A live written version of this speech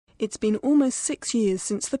It's been almost 6 years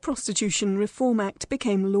since the Prostitution Reform Act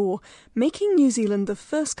became law, making New Zealand the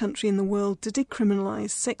first country in the world to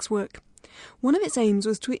decriminalise sex work. One of its aims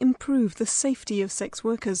was to improve the safety of sex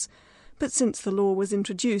workers. But since the law was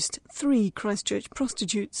introduced, 3 Christchurch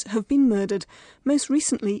prostitutes have been murdered, most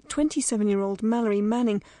recently 27-year-old Mallory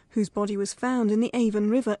Manning, whose body was found in the Avon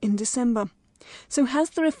River in December. So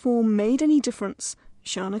has the reform made any difference?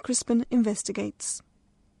 Shana Crispin investigates.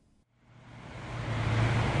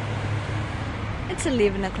 It's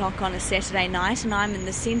 11 o'clock on a Saturday night and I'm in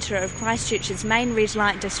the centre of Christchurch's main red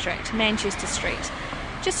light district, Manchester Street.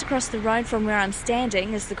 Just across the road from where I'm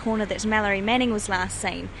standing is the corner that Mallory Manning was last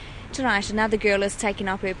seen. Tonight another girl has taken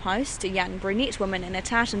up her post, a young brunette woman in a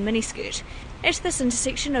tartan miniskirt. At this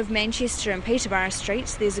intersection of Manchester and Peterborough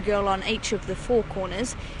Streets there's a girl on each of the 4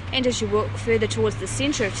 corners, and as you walk further towards the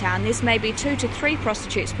centre of town there's maybe 2 to 3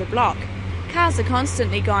 prostitutes per block. Cars are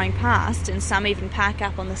constantly going past and some even park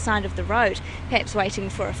up on the side of the road, perhaps waiting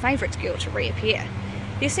for a favourite girl to reappear.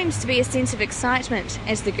 There seems to be a sense of excitement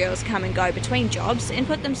as the girls come and go between jobs and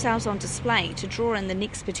put themselves on display to draw in the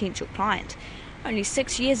next potential client. Only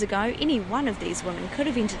 6 years ago, any one of these women could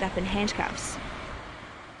have ended up in handcuffs.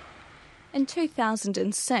 In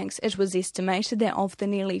 2006, it was estimated that of the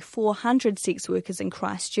nearly 400 sex workers in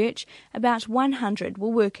Christchurch, about 100 were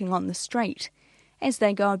working on the street. As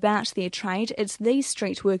they go about their trade, it's these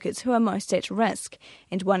street workers who are most at risk,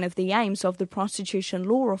 and one of the aims of the prostitution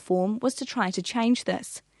law reform was to try to change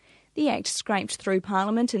this. The Act scraped through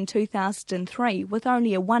Parliament in 2003 with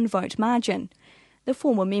only a 1-vote margin. The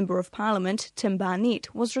former Member of Parliament, Tim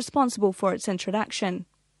Barnett, was responsible for its introduction.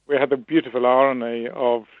 We had the beautiful irony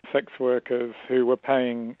of sex workers who were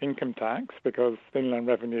paying income tax because Inland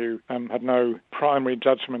Revenue had no primary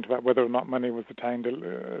judgment about whether or not money was obtained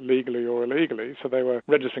legally or illegally, so they were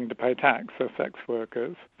registering to pay tax as sex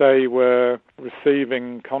workers. They were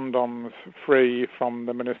receiving condoms free from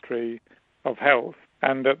the Ministry of Health,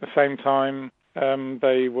 and at the same time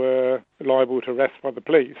they were liable to arrest by the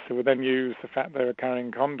police, who would then use the fact they were carrying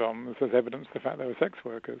condoms as evidence of the fact they were sex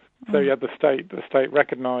workers. So you had the state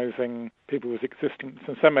recognising people's existence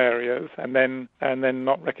in some areas and then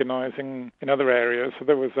not recognising in other areas. So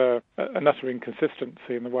there was an utter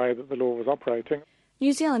inconsistency in the way that the law was operating.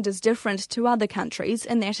 New Zealand is different to other countries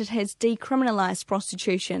in that it has decriminalised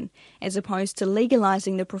prostitution, as opposed to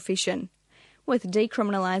legalising the profession. With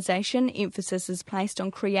decriminalisation, emphasis is placed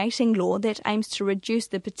on creating law that aims to reduce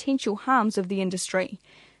the potential harms of the industry.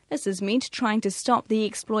 This is meant trying to stop the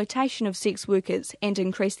exploitation of sex workers and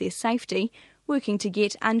increase their safety, working to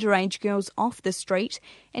get underage girls off the street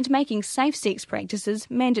and making safe sex practices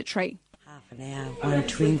mandatory. Half an hour,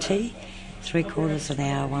 120, 3/4 an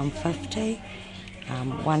hour, 150,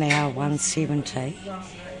 1 hour, 170.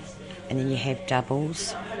 And then you have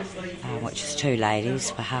doubles, which is 2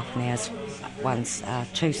 ladies for half an hour's one's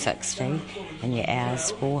 260, and your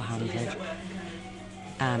hours 400.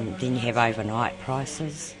 Then you have overnight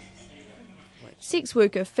prices. Sex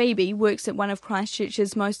worker Phoebe works at one of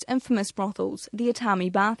Christchurch's most infamous brothels, the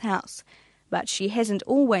Atami Bathhouse, but she hasn't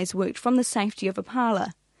always worked from the safety of a parlour.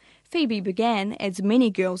 Phoebe began, as many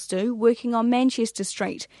girls do, working on Manchester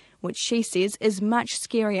Street, which she says is much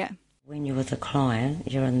scarier. When you're with a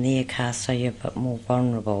client, you're in their car, so you're a bit more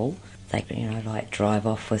vulnerable. They, drive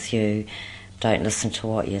off with you, don't listen to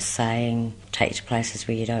what you're saying, take you to places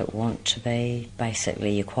where you don't want to be.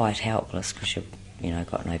 Basically, you're quite helpless because you've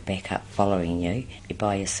got no backup following you. You're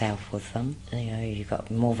by yourself with them. You've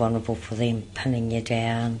got more vulnerable for them pinning you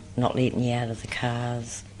down, not letting you out of the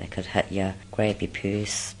cars. They could hit you, grab your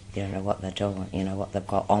purse. You don't know what they're doing, what they've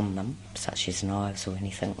got on them, such as knives or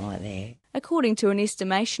anything like that. According to an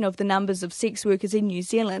estimation of the numbers of sex workers in New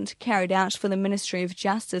Zealand carried out for the Ministry of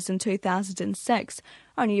Justice in 2006,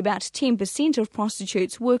 only about 10% of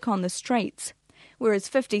prostitutes work on the streets, whereas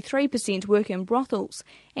 53% work in brothels,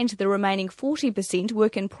 and the remaining 40%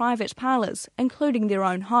 work in private parlours, including their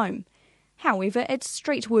own home. However, it's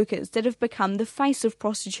street workers that have become the face of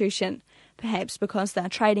prostitution, perhaps because they're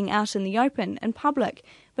trading out in the open, in public,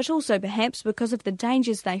 but also perhaps because of the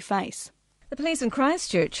dangers they face. The police in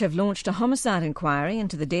Christchurch have launched a homicide inquiry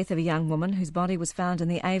into the death of a young woman whose body was found in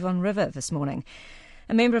the Avon River this morning.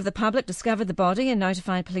 A member of the public discovered the body and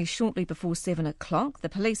notified police shortly before 7 o'clock. The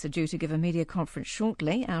police are due to give a media conference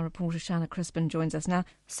shortly. Our reporter Shana Crispin joins us now.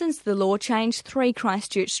 Since the law changed, 3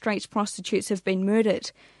 Christchurch street prostitutes have been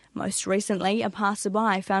murdered. Most recently, a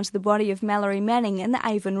passerby found the body of Mallory Manning in the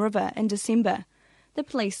Avon River in December. The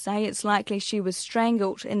police say it's likely she was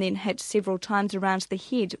strangled and then hit several times around the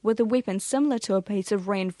head with a weapon similar to a piece of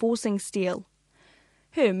reinforcing steel.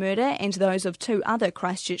 Her murder and those of 2 other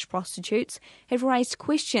Christchurch prostitutes have raised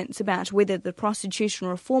questions about whether the Prostitution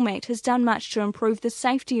Reform Act has done much to improve the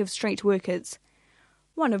safety of street workers.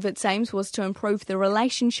 One of its aims was to improve the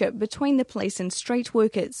relationship between the police and street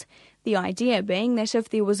workers, the idea being that if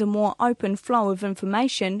there was a more open flow of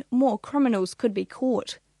information, more criminals could be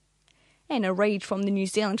caught. Anna Reid from the New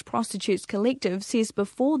Zealand Prostitutes Collective says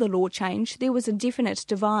before the law change there was a definite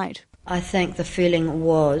divide. I think the feeling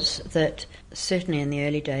was that, certainly in the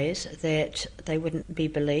early days, that they wouldn't be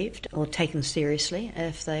believed or taken seriously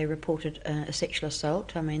if they reported a sexual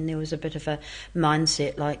assault. I mean, there was a bit of a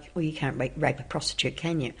mindset like, well, you can't rape a prostitute,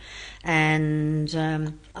 can you?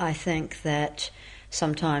 And I think that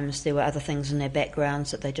sometimes there were other things in their backgrounds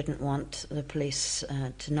that they didn't want the police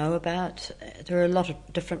to know about. There are a lot of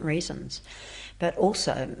different reasons. But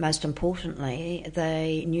also, most importantly,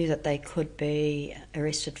 they knew that they could be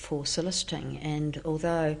arrested for soliciting. And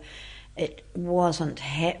although it wasn't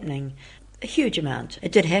happening a huge amount,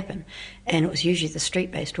 it did happen. And it was usually the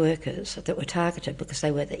street-based workers that were targeted because they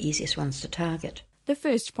were the easiest ones to target. The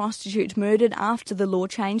first prostitute murdered after the law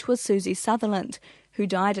change was Susie Sutherland, who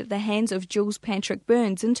died at the hands of Jules Patrick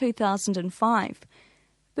Burns in 2005.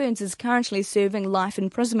 Burns is currently serving life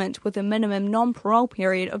imprisonment with a minimum non-parole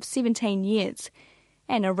period of 17 years.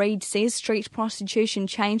 Anna Reid says street prostitution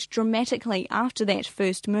changed dramatically after that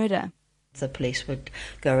first murder. The police would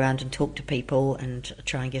go around and talk to people and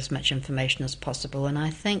try and get as much information as possible, and I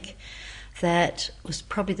think that was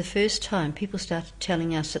probably the first time people started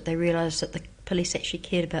telling us that they realised that the police actually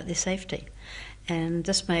cared about their safety. And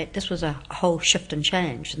this was a whole shift and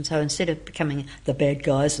change, and so instead of becoming the bad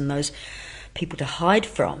guys and those people to hide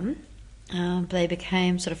from, they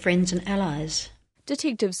became sort of friends and allies.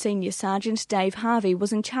 Detective Senior Sergeant Dave Harvey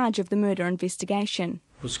was in charge of the murder investigation.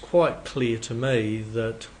 It was quite clear to me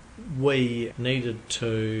that we needed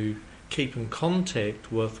to keep in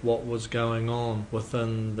contact with what was going on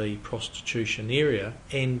within the prostitution area,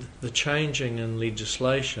 and the changing in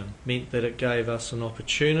legislation meant that it gave us an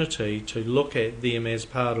opportunity to look at them as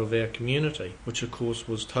part of our community, which of course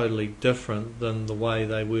was totally different than the way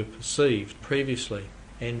they were perceived previously.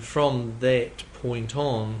 And from that point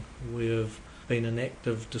on, we've been in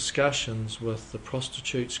active discussions with the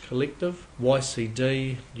Prostitutes Collective,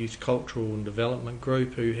 YCD, Youth Cultural and Development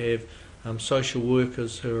Group, who have social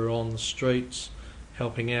workers who are on the streets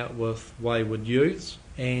helping out with wayward youths,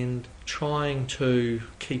 and trying to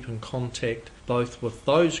keep in contact both with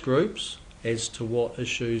those groups as to what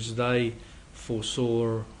issues they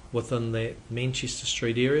foresaw within that Manchester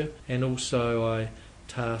Street area, and also I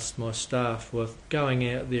tasked my staff with going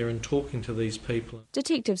out there and talking to these people.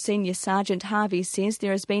 Detective Senior Sergeant Harvey says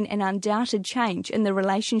there has been an undoubted change in the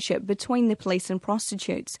relationship between the police and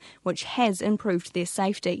prostitutes, which has improved their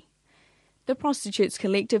safety. The Prostitutes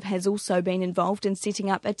Collective has also been involved in setting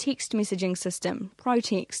up a text messaging system,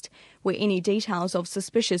 ProText, where any details of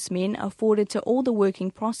suspicious men are forwarded to all the working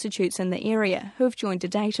prostitutes in the area who have joined a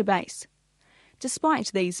database.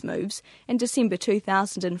 Despite these moves, in December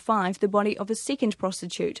 2005 the body of a second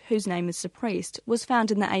prostitute, whose name is suppressed, was found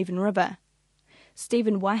in the Avon River.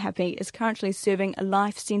 Stephen Waihapi is currently serving a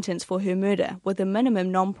life sentence for her murder with a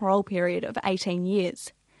minimum non-parole period of 18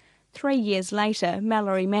 years. 3 years later,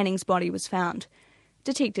 Mallory Manning's body was found.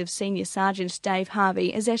 Detective Senior Sergeant Dave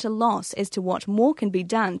Harvey is at a loss as to what more can be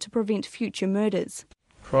done to prevent future murders.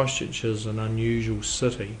 Christchurch is an unusual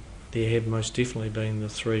city. There have most definitely been the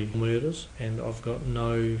 3 murders, and I've got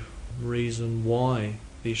no reason why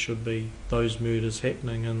there should be those murders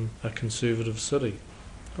happening in a conservative city.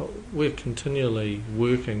 We're continually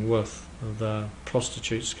working with the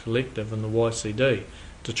Prostitutes Collective and the YCD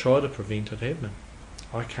to try to prevent it happening.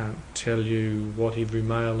 I can't tell you what every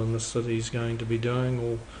male in the city is going to be doing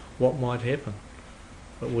or what might happen,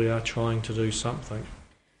 but we are trying to do something.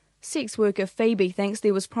 Sex worker Phoebe thinks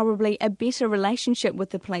there was probably a better relationship with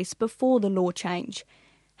the police before the law change.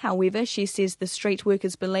 However, she says the street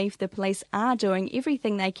workers believe the police are doing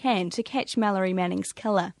everything they can to catch Mallory Manning's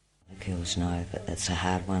killer. The girls know, but it's a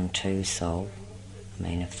hard one to solve. I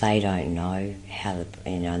mean, if they don't know how,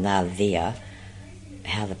 and they're there,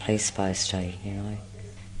 how the police are supposed to,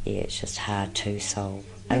 Yeah, it's just hard to solve.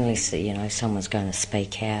 Unless, someone's going to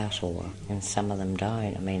speak out, and some of them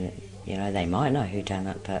don't. I mean, they might know who done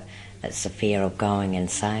it, but it's the fear of going and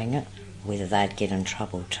saying it, whether they'd get in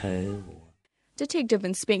trouble too. Detective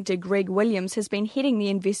Inspector Greg Williams has been heading the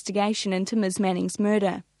investigation into Ms Manning's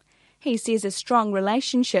murder. He says a strong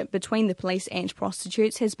relationship between the police and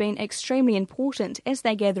prostitutes has been extremely important as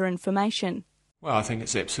they gather information. Well, I think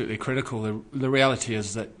it's absolutely critical. The reality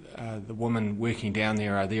is that the women working down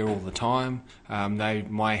there are there all the time. They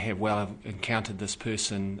might have well encountered this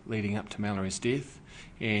person leading up to Mallory's death.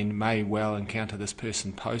 and may well encounter this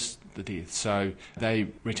person post the death. So they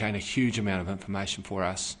retain a huge amount of information for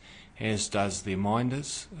us, as does their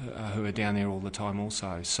minders, who are down there all the time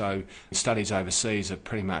also. So studies overseas have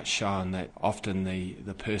pretty much shown that often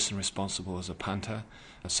the person responsible is a punter,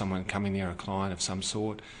 someone coming there, a client of some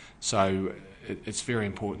sort. So it's very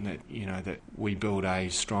important that, that we build a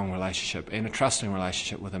strong relationship and a trusting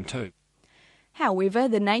relationship with them too. However,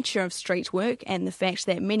 the nature of street work and the fact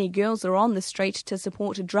that many girls are on the street to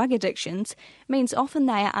support drug addictions means often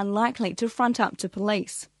they are unlikely to front up to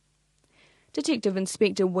police. Detective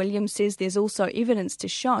Inspector Williams says there's also evidence to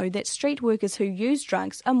show that street workers who use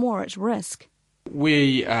drugs are more at risk.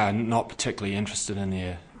 We are not particularly interested in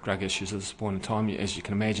their drug issues at this point in time. As you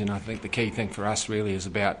can imagine, I think the key thing for us really is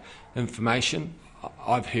about information.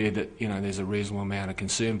 I've heard that there's a reasonable amount of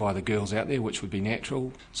concern by the girls out there, which would be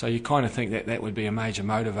natural. So you kind of think that would be a major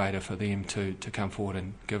motivator for them to come forward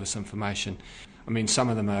and give us information. I mean, some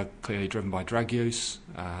of them are clearly driven by drug use,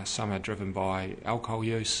 some are driven by alcohol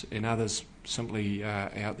use, and others simply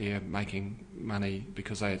out there making money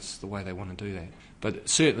because that's the way they want to do that. But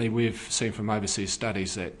certainly we've seen from overseas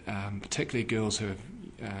studies that particularly girls who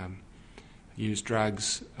have used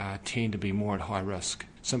drugs tend to be more at high risk,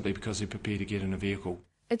 simply because they're prepared to get in a vehicle.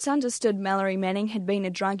 It's understood Mallory Manning had been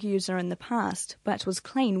a drug user in the past, but was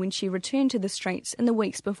clean when she returned to the streets in the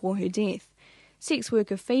weeks before her death. Sex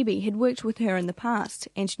worker Phoebe had worked with her in the past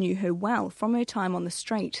and knew her well from her time on the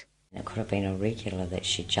street. It could have been a regular that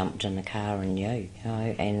she jumped in the car and knew,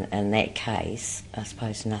 and in that case, I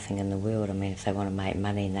suppose nothing in the world. I mean, if they want to make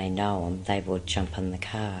money and they know them, they would jump in the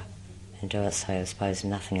car and do it, so I suppose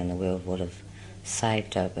nothing in the world would have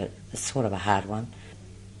saved her, but it's sort of a hard one.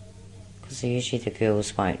 Because usually the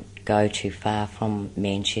girls won't go too far from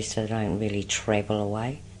Manchester, they don't really travel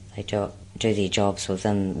away. They do their jobs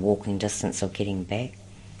within walking distance of getting back.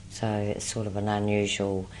 So it's sort of an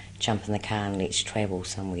unusual jump in the car and let's travel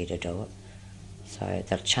somewhere to do it. So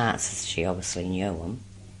the chances, she obviously knew him,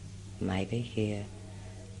 maybe, yeah,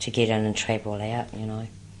 to get in and travel out,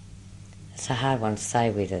 It's a hard one to say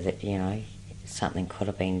whether that, something could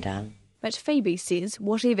have been done. But Phoebe says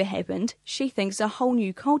whatever happened, she thinks a whole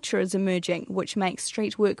new culture is emerging, which makes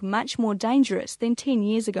street work much more dangerous than 10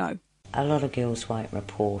 years ago. A lot of girls won't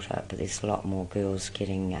report it, but there's a lot more girls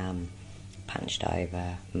getting punched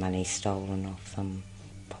over, money stolen off them,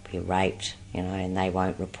 probably raped, and they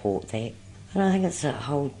won't report that. And I think it's a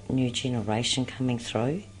whole new generation coming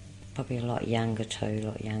through, probably a lot younger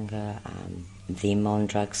too, them on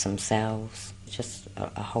drugs themselves, just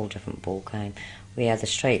a whole different ball game. Where the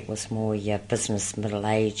street was more your business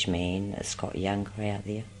middle-aged man, it's got younger out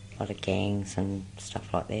there, a lot of gangs and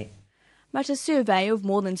stuff like that. But a survey of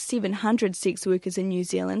more than 700 sex workers in New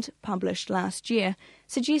Zealand, published last year,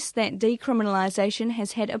 suggests that decriminalisation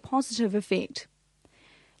has had a positive effect.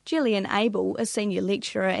 Gillian Abel, a senior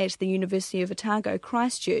lecturer at the University of Otago,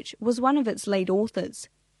 Christchurch, was one of its lead authors.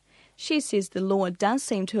 She says the law does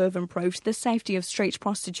seem to have improved the safety of street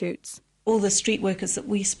prostitutes. All the street workers that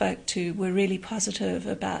we spoke to were really positive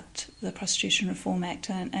about the Prostitution Reform Act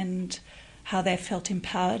and how they felt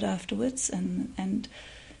empowered afterwards. And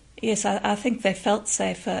yes, I think they felt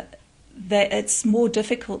safer. It's more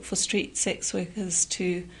difficult for street sex workers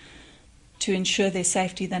to ensure their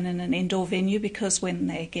safety than in an indoor venue, because when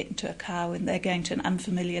they get into a car, when they're going to an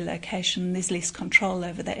unfamiliar location, there's less control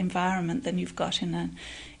over that environment than you've got in an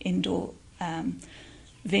indoor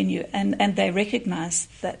venue. And they recognise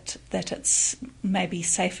that it's maybe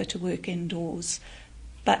safer to work indoors.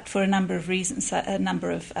 But for a number of reasons, a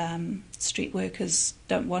number of street workers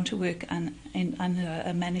don't want to work under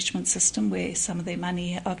a management system where some of their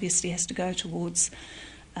money obviously has to go towards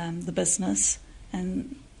the business.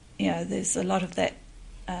 And, there's a lot of that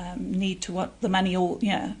need to want the money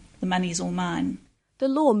the money's all mine. The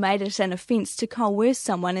law made it an offence to coerce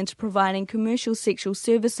someone into providing commercial sexual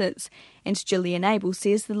services, and Gillian Abel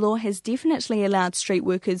says the law has definitely allowed street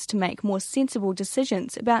workers to make more sensible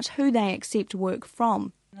decisions about who they accept work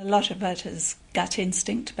from. A lot of it is gut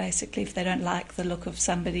instinct, basically. If they don't like the look of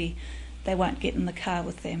somebody, they won't get in the car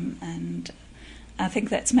with them. And I think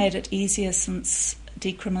that's made it easier since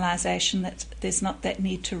decriminalisation, that there's not that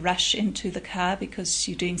need to rush into the car because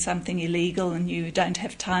you're doing something illegal and you don't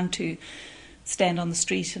have time to stand on the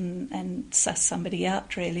street and suss somebody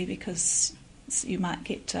out, really, because you might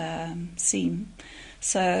get seen.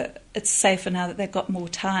 So it's safer now that they've got more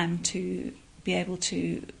time to be able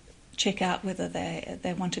to check out whether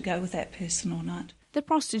they want to go with that person or not. The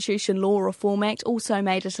Prostitution Law Reform Act also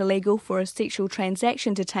made it illegal for a sexual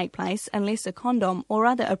transaction to take place unless a condom or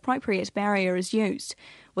other appropriate barrier is used,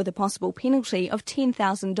 with a possible penalty of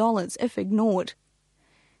 $10,000 if ignored.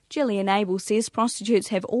 Gillian Abel says prostitutes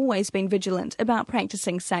have always been vigilant about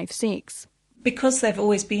practising safe sex. Because they've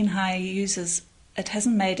always been high users, it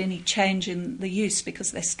hasn't made any change in the use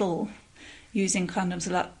because they're still using condoms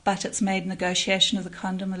a lot, but it's made negotiation of the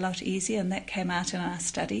condom a lot easier, and that came out in our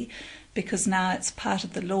study because now it's part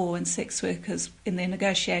of the law, and sex workers in their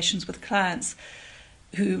negotiations with clients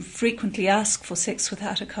who frequently ask for sex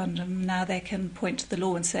without a condom, now they can point to the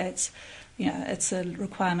law and say it's a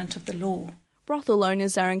requirement of the law. Brothel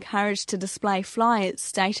owners are encouraged to display flyers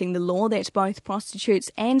stating the law that both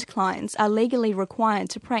prostitutes and clients are legally required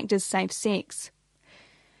to practice safe sex.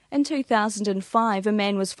 In 2005, a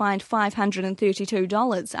man was fined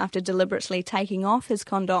 $532 after deliberately taking off his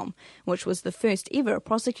condom, which was the first ever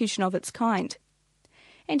prosecution of its kind.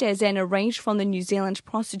 And as Anna Reid from the New Zealand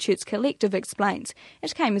Prostitutes Collective explains,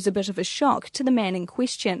 it came as a bit of a shock to the man in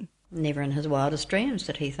question. Never in his wildest dreams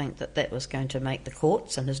did he think that was going to make the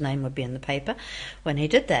courts and his name would be in the paper when he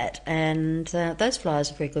did that. And those flyers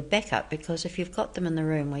are very good backup, because if you've got them in the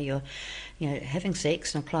room where you're having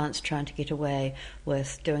sex and a client's trying to get away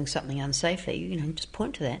with doing something unsafely, just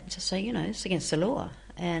point to that and just say, it's against the law.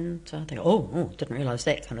 And I think, didn't realise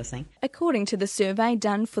that kind of thing. According to the survey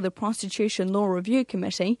done for the Prostitution Law Review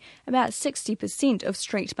Committee, about 60% of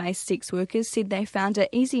street-based sex workers said they found it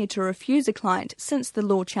easier to refuse a client since the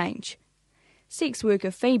law change. Sex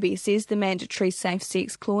worker Phoebe says the mandatory safe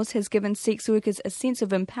sex clause has given sex workers a sense of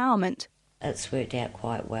empowerment. It's worked out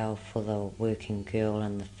quite well for the working girl,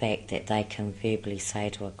 and the fact that they can verbally say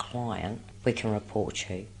to a client, we can report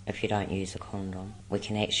you if you don't use a condom. We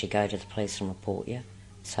can actually go to the police and report you.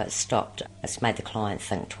 So it's made the client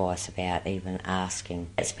think twice about even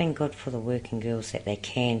asking. It's been good for the working girls that they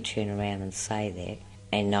can turn around and say that,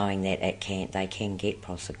 and knowing that they can get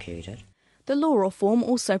prosecuted. The law reform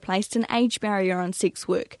also placed an age barrier on sex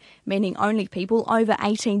work, meaning only people over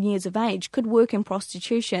 18 years of age could work in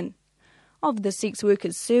prostitution. Of the sex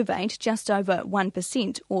workers surveyed, just over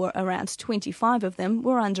 1%, or around 25 of them,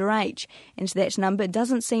 were underage, and that number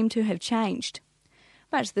doesn't seem to have changed.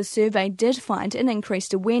 But the survey did find an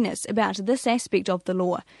increased awareness about this aspect of the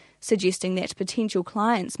law, suggesting that potential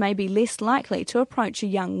clients may be less likely to approach a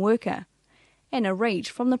young worker. Anna Reid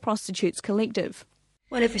from the Prostitutes Collective.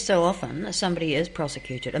 Well, every so often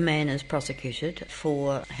a man is prosecuted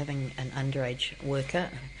for having an underage worker,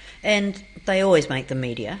 and they always make the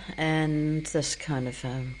media, and this kind of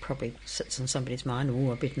probably sits in somebody's mind,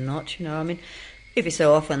 I better not, Every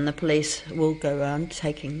so often the police will go around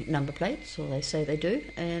taking number plates, or they say they do,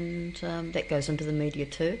 and that goes into the media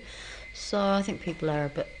too. So I think people are a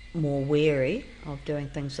bit more wary of doing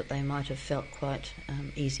things that they might have felt quite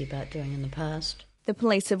easy about doing in the past. The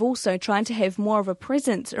police have also tried to have more of a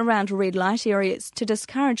presence around red light areas to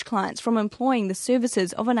discourage clients from employing the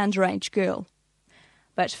services of an underage girl.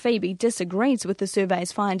 But Phoebe disagrees with the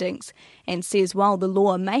survey's findings and says while the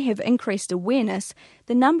law may have increased awareness,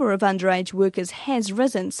 the number of underage workers has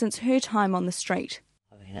risen since her time on the street.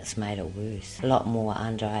 It's made it worse. A lot more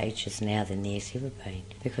underages now than there's ever been,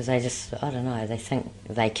 because they think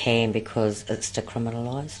they can because it's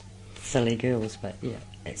decriminalised. Silly girls, but yeah,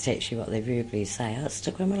 it's actually what they verbally say. It's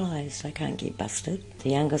decriminalised, they can't get busted. The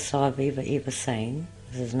youngest I've ever seen,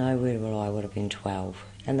 there's no word where I would have been 12.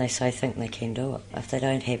 And they think they can do it. If they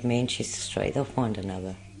don't have Manchester Street, they'll find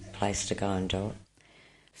another place to go and do it.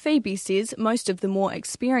 Phoebe says most of the more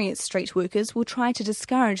experienced street workers will try to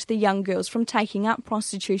discourage the young girls from taking up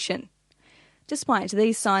prostitution. Despite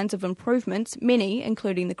these signs of improvement, many,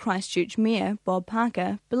 including the Christchurch Mayor, Bob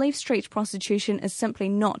Parker, believe street prostitution is simply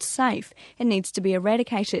not safe and needs to be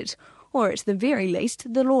eradicated, or at the very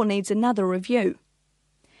least, the law needs another review.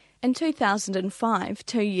 In 2005,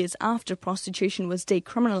 2 years after prostitution was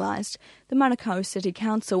decriminalised, the Manukau City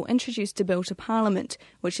Council introduced a bill to Parliament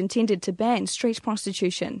which intended to ban street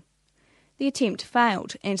prostitution. The attempt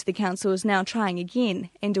failed, and the council is now trying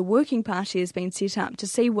again, and a working party has been set up to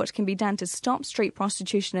see what can be done to stop street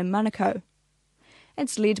prostitution in Manukau.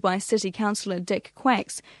 It's led by City Councillor Dick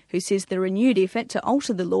Quacks, who says the renewed effort to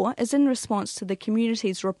alter the law is in response to the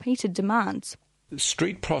community's repeated demands.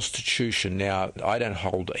 Street prostitution now, I don't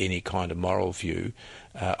hold any kind of moral view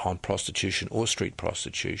on prostitution or street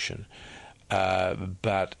prostitution,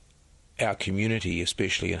 but our community,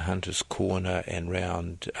 especially in Hunters Corner and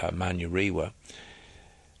round Manurewa,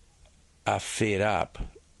 are fed up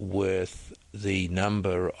with the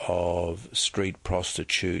number of street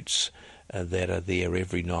prostitutes that are there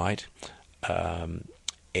every night,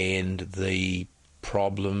 and the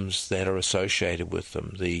problems that are associated with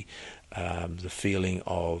them, the feeling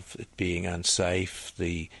of it being unsafe,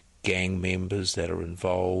 the gang members that are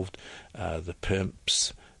involved, the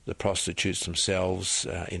pimps, the prostitutes themselves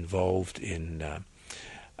involved in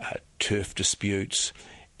turf disputes,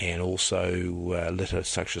 and also litter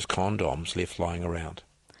such as condoms left lying around.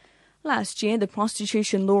 Last year, the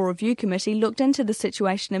Prostitution Law Review Committee looked into the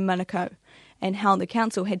situation in Manukau and how the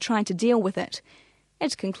council had tried to deal with it.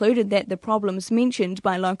 It concluded that the problems mentioned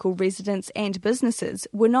by local residents and businesses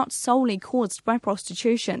were not solely caused by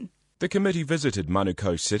prostitution. The committee visited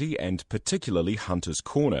Manukau City and particularly Hunters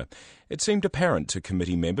Corner. It seemed apparent to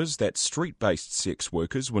committee members that street-based sex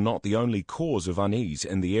workers were not the only cause of unease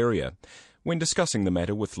in the area. When discussing the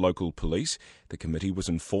matter with local police, the committee was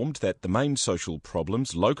informed that the main social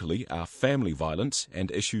problems locally are family violence and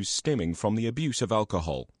issues stemming from the abuse of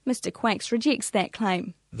alcohol. Mr Quacks rejects that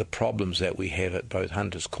claim. The problems that we have at both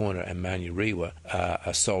Hunters Corner and Manurewa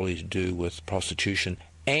are solely to do with prostitution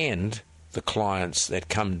and the clients that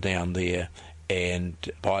come down there and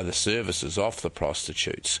buy the services off the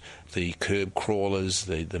prostitutes, the curb crawlers,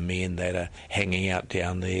 the men that are hanging out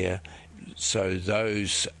down there. So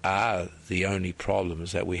those are the only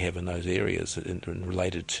problems that we have in those areas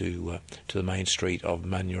related to the main street of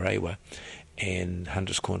Manurewa and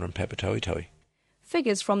Hunters Corner and Papatoetoe.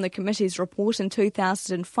 Figures from the committee's report in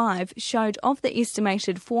 2005 showed of the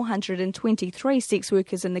estimated 423 sex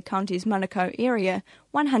workers in the county's Manukau area,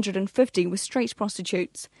 150 were street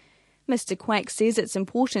prostitutes. Mr Quack says it's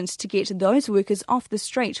important to get those workers off the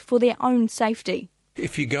street for their own safety.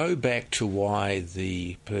 If you go back to why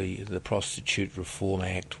the Prostitute Reform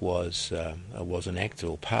Act was enacted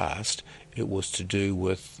or passed, it was to do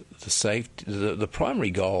with the safety. The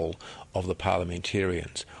primary goal of the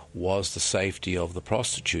parliamentarians was the safety of the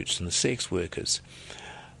prostitutes and the sex workers.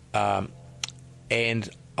 And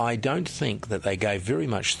I don't think that they gave very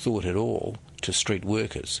much thought at all to street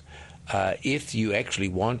workers. If you actually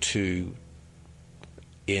want to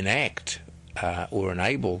enact or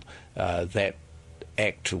enable that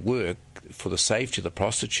act to work for the safety of the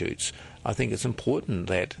prostitutes, I think it's important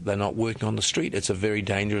that they're not working on the street. It's a very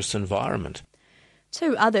dangerous environment.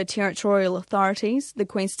 Two other territorial authorities, the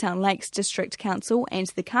Queenstown Lakes District Council and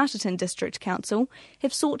the Carterton District Council,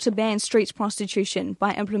 have sought to ban street prostitution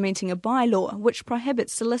by implementing a bylaw which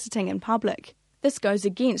prohibits soliciting in public. This goes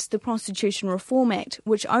against the Prostitution Reform Act,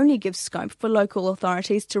 which only gives scope for local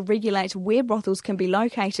authorities to regulate where brothels can be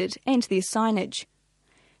located and their signage.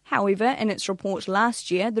 However, in its report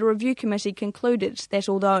last year, the review committee concluded that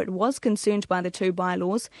although it was concerned by the two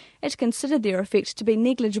bylaws, it considered their effect to be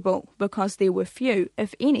negligible because there were few,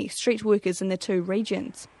 if any, street workers in the two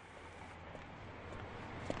regions.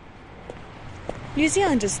 New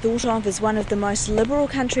Zealand is thought of as one of the most liberal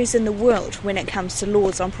countries in the world when it comes to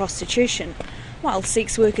laws on prostitution. While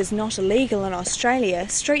sex work is not illegal in Australia,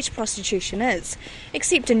 street prostitution is,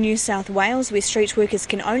 except in New South Wales, where street workers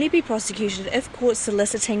can only be prosecuted if caught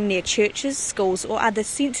soliciting near churches, schools or other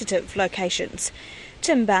sensitive locations.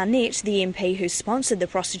 Tim Barnett, the MP who sponsored the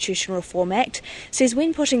Prostitution Reform Act, says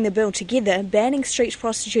when putting the bill together, banning street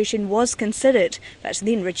prostitution was considered, but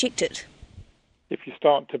then rejected. If you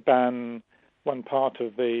start to ban one part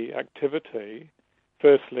of the activity,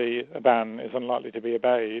 firstly, a ban is unlikely to be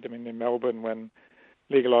obeyed. I mean, in Melbourne, when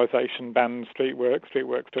legalisation banned street work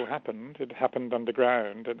still happened. It happened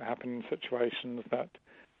underground. It happened in situations that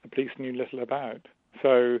the police knew little about.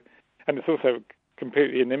 So, and it's also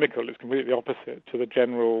completely inimical. It's completely opposite to the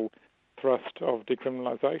general thrust of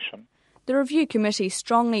decriminalisation. The review committee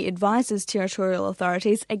strongly advises territorial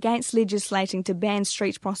authorities against legislating to ban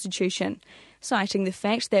street prostitution, citing the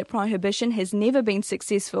fact that prohibition has never been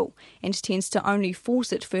successful and tends to only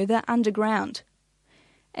force it further underground.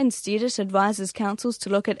 Instead, it advises councils to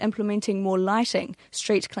look at implementing more lighting,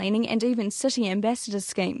 street cleaning and even city ambassador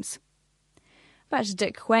schemes. But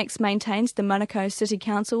Dick Quacks maintains the Manukau City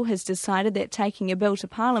Council has decided that taking a bill to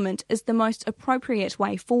Parliament is the most appropriate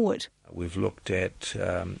way forward. We've looked at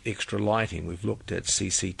extra lighting, we've looked at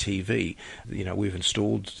CCTV. We've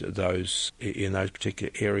installed those in those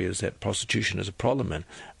particular areas that prostitution is a problem in.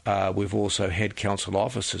 We've also had council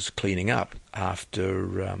officers cleaning up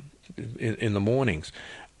after in the mornings.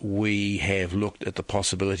 We have looked at the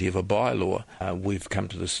possibility of a bylaw. We've come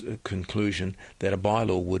to this conclusion that a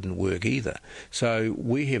bylaw wouldn't work either. So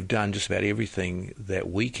we have done just about everything that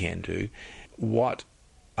we can do. What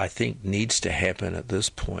I think needs to happen at this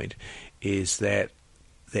point is that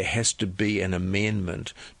there has to be an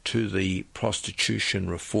amendment to the Prostitution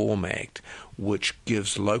Reform Act which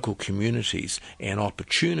gives local communities an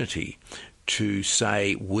opportunity to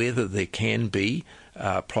say whether there can be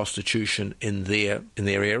prostitution in their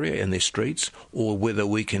area, in their streets, or whether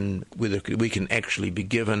we can actually be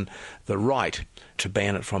given the right to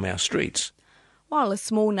ban it from our streets. While a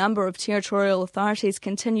small number of territorial authorities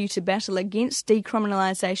continue to battle against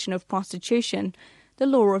decriminalisation of prostitution, The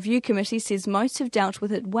Law Review Committee says most have dealt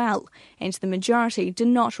with it well, and the majority did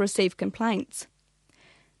not receive complaints.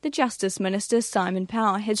 The Justice Minister, Simon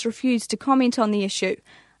Power, has refused to comment on the issue,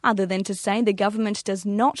 other than to say the government does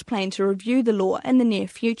not plan to review the law in the near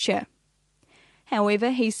future. However,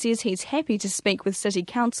 he says he's happy to speak with city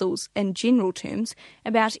councils, in general terms,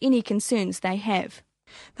 about any concerns they have.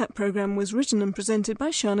 That programme was written and presented by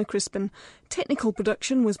Shana Crispin. Technical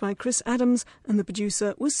production was by Chris Adams and the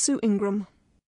producer was Sue Ingram.